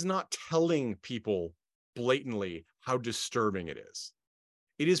telling people blatantly how disturbing it is.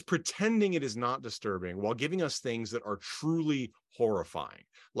 It is pretending it is not disturbing while giving us things that are truly horrifying,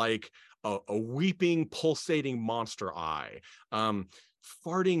 like a weeping, pulsating monster eye,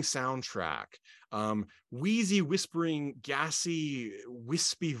 farting soundtrack, wheezy, whispering, gassy,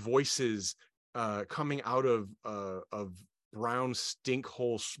 wispy voices coming out of brown stink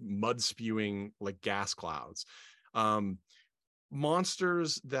hole mud spewing like gas clouds.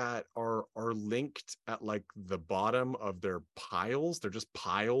 Monsters that are linked at like the bottom of their piles. They're just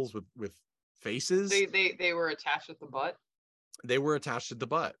piles with faces. They were attached at the butt. They were attached at the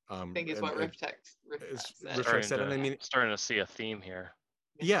butt. I think is what Riff Tech said. And I mean, starting to see a theme here.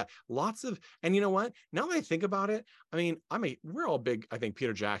 Yeah, lots of, and you know what? Now that I think about it, I mean, we're all big, I think,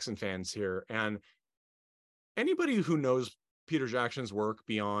 Peter Jackson fans here, and anybody who knows Peter Jackson's work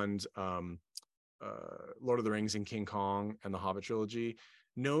beyond Lord of the Rings and King Kong and the Hobbit trilogy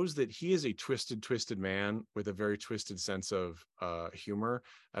knows that he is a twisted man with a very twisted sense of humor,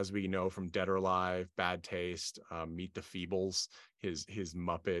 as we know from Dead or Alive, Bad Taste, Meet the Feebles, his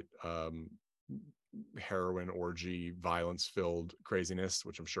Muppet heroin orgy, violence-filled craziness,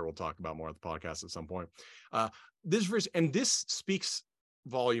 which I'm sure we'll talk about more at the podcast at some point. This speaks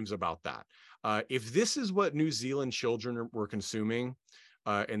volumes about that. If this is what New Zealand children were consuming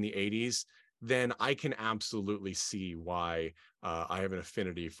in the 80s, then I can absolutely see why I have an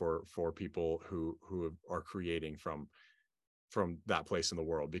affinity for people who are creating from that place in the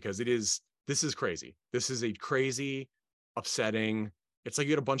world, because this is crazy. This is a crazy, upsetting. It's like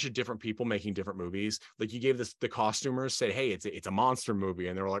you had a bunch of different people making different movies. Like you gave the costumers, say, hey, it's a monster movie,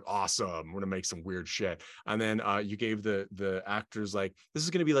 and they were like, awesome, we're gonna make some weird shit. And then you gave the actors, like, this is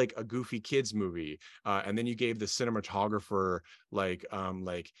gonna be like a goofy kids movie. And then you gave the cinematographer like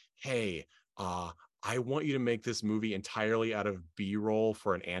hey, I want you to make this movie entirely out of B-roll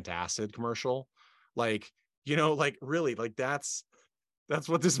for an antacid commercial. Like, like really, like that's That's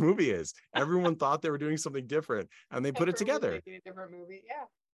what this movie is. Everyone thought they were doing something different, and they put it Everyone was together. making a different movie. Yeah.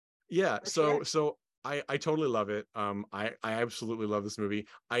 Yeah. For So sure. so I totally love it. I absolutely love this movie.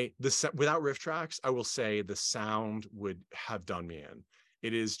 Without riff tracks, I will say the sound would have done me in.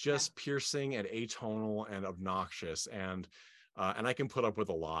 It is just piercing and atonal and obnoxious, and I can put up with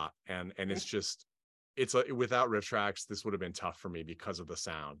a lot. And it's just without riff tracks, this would have been tough for me because of the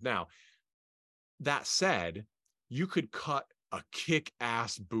sound. Now, that said, you could cut a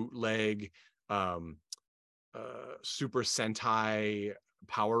kick-ass bootleg um Super Sentai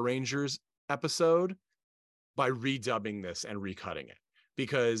Power Rangers episode by redubbing this and recutting it,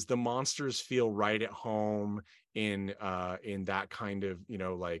 because the monsters feel right at home in that kind of,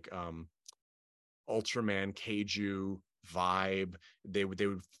 like Ultraman Keiju vibe. They would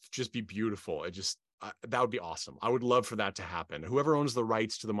just be beautiful. That would be awesome. I would love for that to happen. Whoever owns the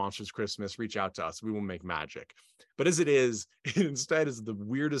rights to the Monsters Christmas, reach out to us. We will make magic. But as it is, it instead is the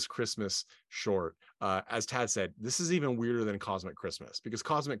weirdest Christmas short. As Tad said, this is even weirder than Cosmic Christmas, because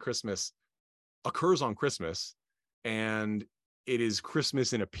Cosmic Christmas occurs on Christmas, and it is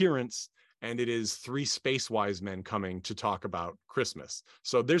Christmas in appearance, and it is three space wise men coming to talk about Christmas.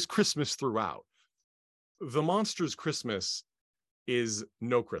 So there's Christmas throughout. The Monsters Christmas is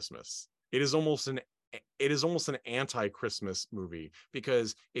no Christmas. It is almost an anti-Christmas movie,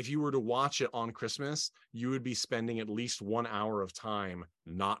 because if you were to watch it on Christmas, you would be spending at least 1 hour of time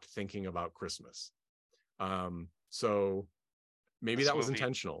not thinking about Christmas. So maybe that was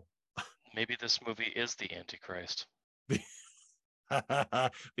intentional. Maybe this movie is the Antichrist. The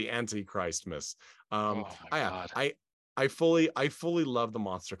Antichrist miss. Oh my God. I fully love the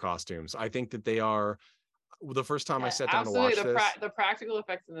monster costumes. I think that they are, the first time I sat down to watch this, the practical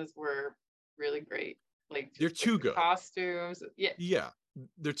effects in this were really great. Like, they're too good. Costumes. Yeah,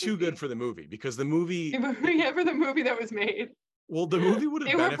 they're too good for the movie, because the movie yeah, for the movie that was made. Well, the movie would have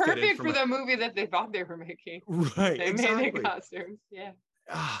They were benefited perfect from for the movie that they thought they were making. right. They Exactly. made the costumes. Yeah.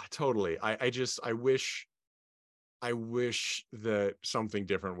 Totally. I wish that something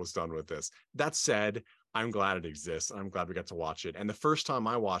different was done with this. That said, I'm glad it exists. I'm glad we got to watch it. And the first time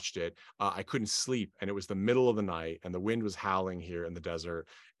I watched it, I couldn't sleep, and it was the middle of the night, and the wind was howling here in the desert,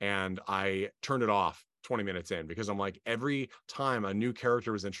 and I turned it off 20 minutes in, because I'm like, every time a new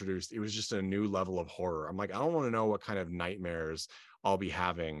character was introduced, it was just a new level of horror. I'm like, I don't want to know what kind of nightmares I'll be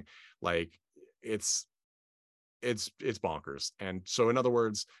having. Like, it's bonkers. And so, in other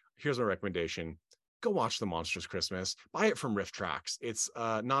words, here's my recommendation: go watch The Monsters Christmas. Buy it from Riff Tracks. It's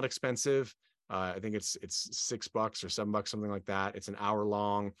not expensive. I think it's $6 or $7, something like that. It's an hour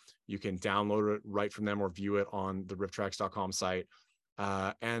long. You can download it right from them or view it on the rifftracks.com site,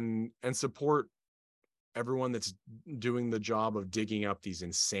 and support everyone that's doing the job of digging up these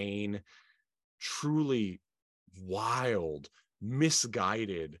insane, truly wild,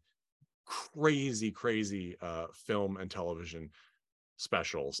 misguided, crazy film and television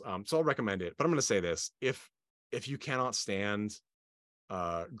specials. So I'll recommend it. But I'm going to say this: if you cannot stand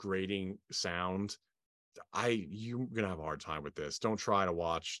grating sound, you're gonna have a hard time with this. Don't try to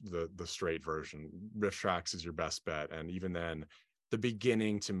watch the straight version. Riff Tracks is your best bet, and even then, the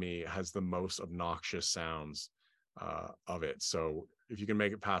beginning to me has the most obnoxious sounds of it. So if you can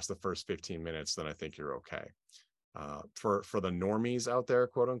make it past the first 15 minutes, then I think you're okay. For the normies out there,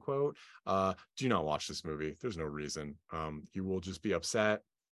 quote unquote, do not watch this movie. There's no reason. You will just be upset.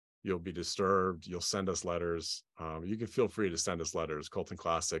 You'll be disturbed. You'll send us letters. You can feel free to send us letters. Colton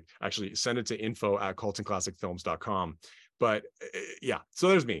Classic. Actually, send it to info@coltonclassicfilms.com. But yeah, so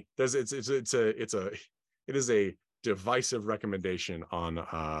there's me. It is a divisive recommendation on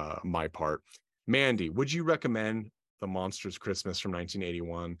my part. Mandy, would you recommend The Monsters Christmas from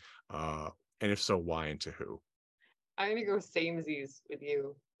 1981? And if so, why and to who? I'm gonna go samesies with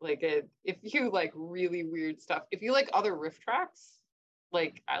you. Like, if you like really weird stuff, if you like other riff tracks,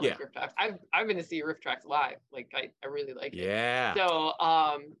 like I like riff tracks. I've been to see riff tracks live. Like, I really like it. Yeah. So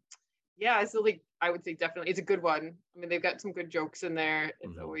yeah, so like I would say definitely it's a good one. I mean, they've got some good jokes in there.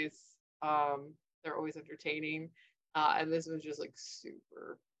 It's always they're always entertaining. And this was just like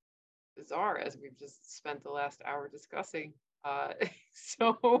super bizarre, as we've just spent the last hour discussing.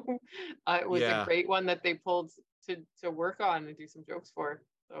 So it was a great one that they pulled to work on and do some jokes for.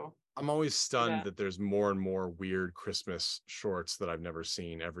 So I'm always stunned that there's more and more weird Christmas shorts that I've never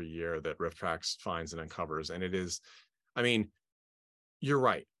seen every year that Riff Tracks finds and uncovers. And it is, I mean, you're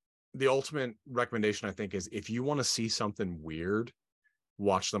right. The ultimate recommendation, I think, is if you want to see something weird,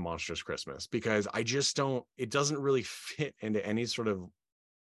 watch The Monsters Christmas, because it doesn't really fit into any sort of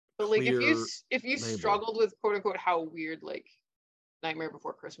But like, if you struggled with quote unquote how weird like Nightmare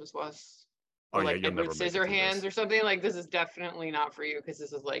Before Christmas was, or Oh yeah, like you'll Edward never make it through Scissorhands this. or something, like this is definitely not for you because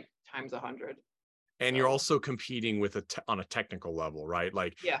this is like times 100. And So, you're also competing with on a technical level, right?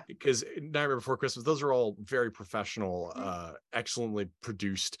 Like, yeah. because Nightmare Before Christmas, those are all very professional, excellently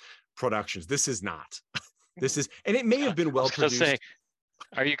produced productions. This is not. This is, and it may have been I well was gonna say, produced.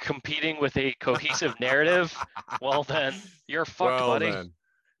 are you competing with a cohesive narrative? Well then, you're fucked, Well buddy. then,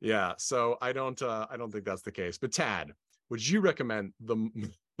 yeah. So I don't think that's the case. But Tad, would you recommend the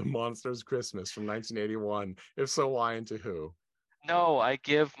Monsters Christmas from 1981? If so, why and to who? No, I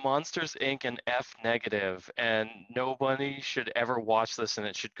give Monsters Inc. an F negative, and nobody should ever watch this, and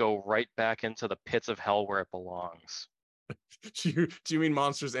it should go right back into the pits of hell where it belongs. Do you mean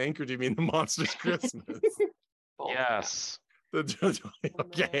Monsters Inc. or do you mean the Monsters Christmas? Both. Yes.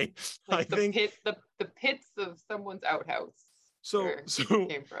 Okay, Like I think the pits of someone's outhouse. so. where So it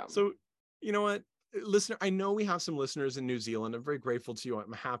came from. so you know what, listener, I know we have some listeners in New Zealand. I'm very grateful to you.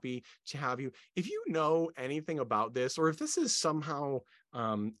 I'm happy to have you. If you know anything about this, or if this is somehow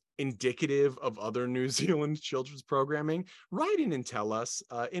indicative of other New Zealand children's programming, write in and tell us.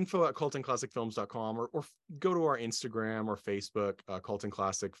 info@cultandclassicfilms.com, or go to our Instagram or Facebook, Cult and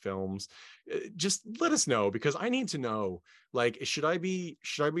Classic Films. Just let us know, because I need to know, like, should I be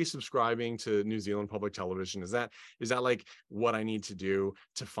subscribing to New Zealand public television? Is that like what I need to do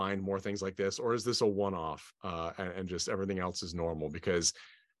to find more things like this, or is this a one-off, and just everything else is normal? Because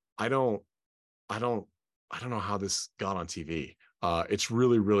I don't know how this got on TV. It's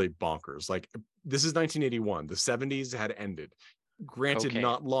really, really bonkers. Like, this is 1981. The 70s had ended. Granted, Okay.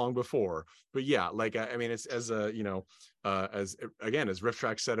 not long before, but yeah, like, I mean, it's as a, as again, as Riff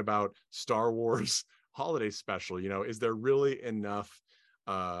Track said about Star Wars holiday special, is there really enough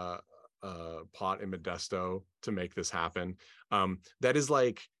pot in Modesto to make this happen? That is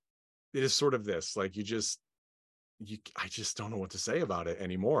like, it is sort of this, like, I just don't know what to say about it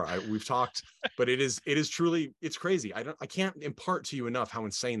anymore. We've talked, but it is truly, it's crazy. I can't impart to you enough how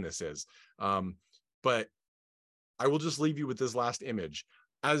insane this is. But I will just leave you with this last image.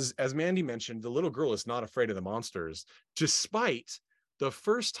 As Mandy mentioned, the little girl is not afraid of the monsters, despite the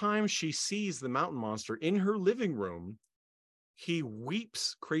first time she sees the mountain monster in her living room, he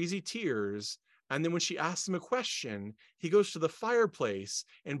weeps crazy tears. And then when she asks him a question, he goes to the fireplace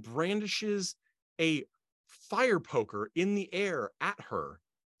and brandishes a fire poker in the air at her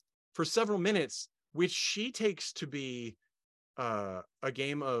for several minutes, which she takes to be a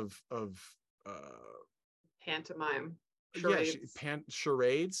game of Pantomime. Charades.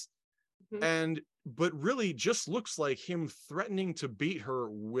 Charades. And but really just looks like him threatening to beat her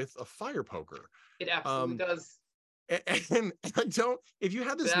with a fire poker. It absolutely does. And I don't, if you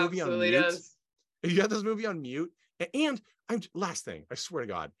had this It movie on absolutely mute, does. if you had this movie on mute, and last thing, I swear to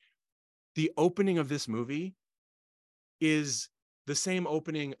God, the opening of this movie is the same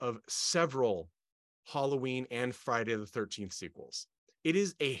opening of several Halloween and Friday the 13th sequels. It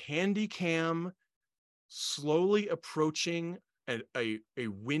is a handy cam slowly approaching a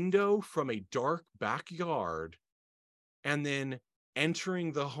window from a dark backyard and then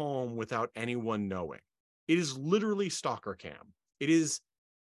entering the home without anyone knowing. It is literally stalker cam. It's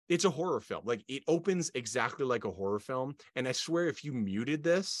a horror film. Like, it opens exactly like a horror film. And I swear, if you muted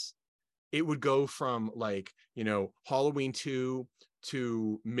this, it would go from, like, Halloween 2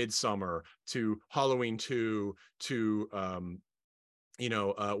 to Midsummer to Halloween 2 to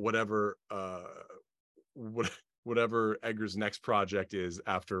whatever Edgar's next project is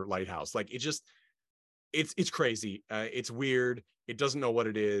after Lighthouse. Like, it's crazy. It's weird. It doesn't know what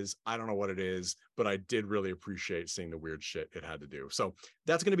it is. I don't know what it is, but I did really appreciate seeing the weird shit it had to do. So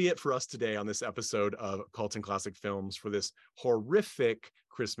that's going to be it for us today on this episode of Cult and Classic Films for this horrific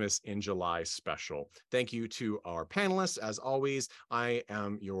Christmas in July special. Thank you to our panelists. As always, I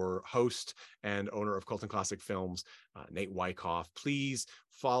am your host and owner of Cult and Classic Films, Nate Wyckoff. Please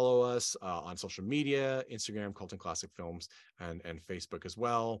follow us on social media, Instagram, Cult and Classic Films, and Facebook as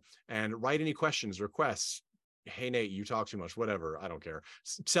well. And write any questions, requests. Hey, Nate, you talk too much, whatever. I don't care.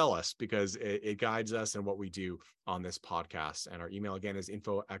 Tell us, because it guides us in what we do on this podcast. And our email again is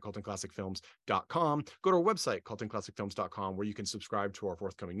info@cultandclassicfilms.com. Go to our website, cultandclassicfilms.com, where you can subscribe to our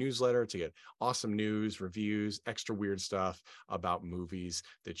forthcoming newsletter to get awesome news, reviews, extra weird stuff about movies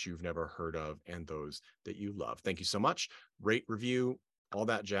that you've never heard of and those that you love. Thank you so much. Rate, review, all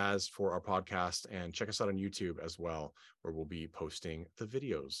that jazz for our podcast, and check us out on YouTube as well, where we'll be posting the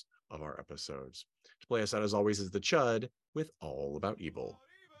videos of our episodes. To play us out, as always, is the Chud with All About Evil.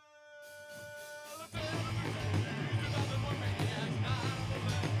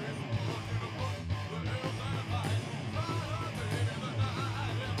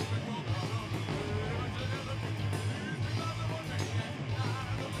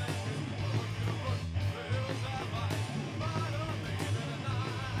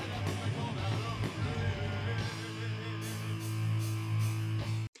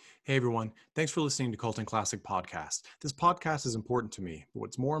 Hey everyone, thanks for listening to Cult and Classic Podcast. This podcast is important to me, but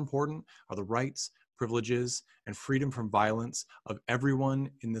what's more important are the rights, privileges, and freedom from violence of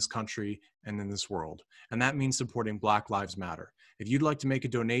everyone in this country and in this world. And that means supporting Black Lives Matter. If you'd like to make a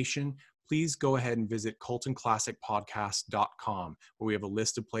donation, please go ahead and visit cultandclassicpodcast.com, where we have a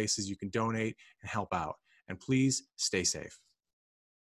list of places you can donate and help out. And please stay safe.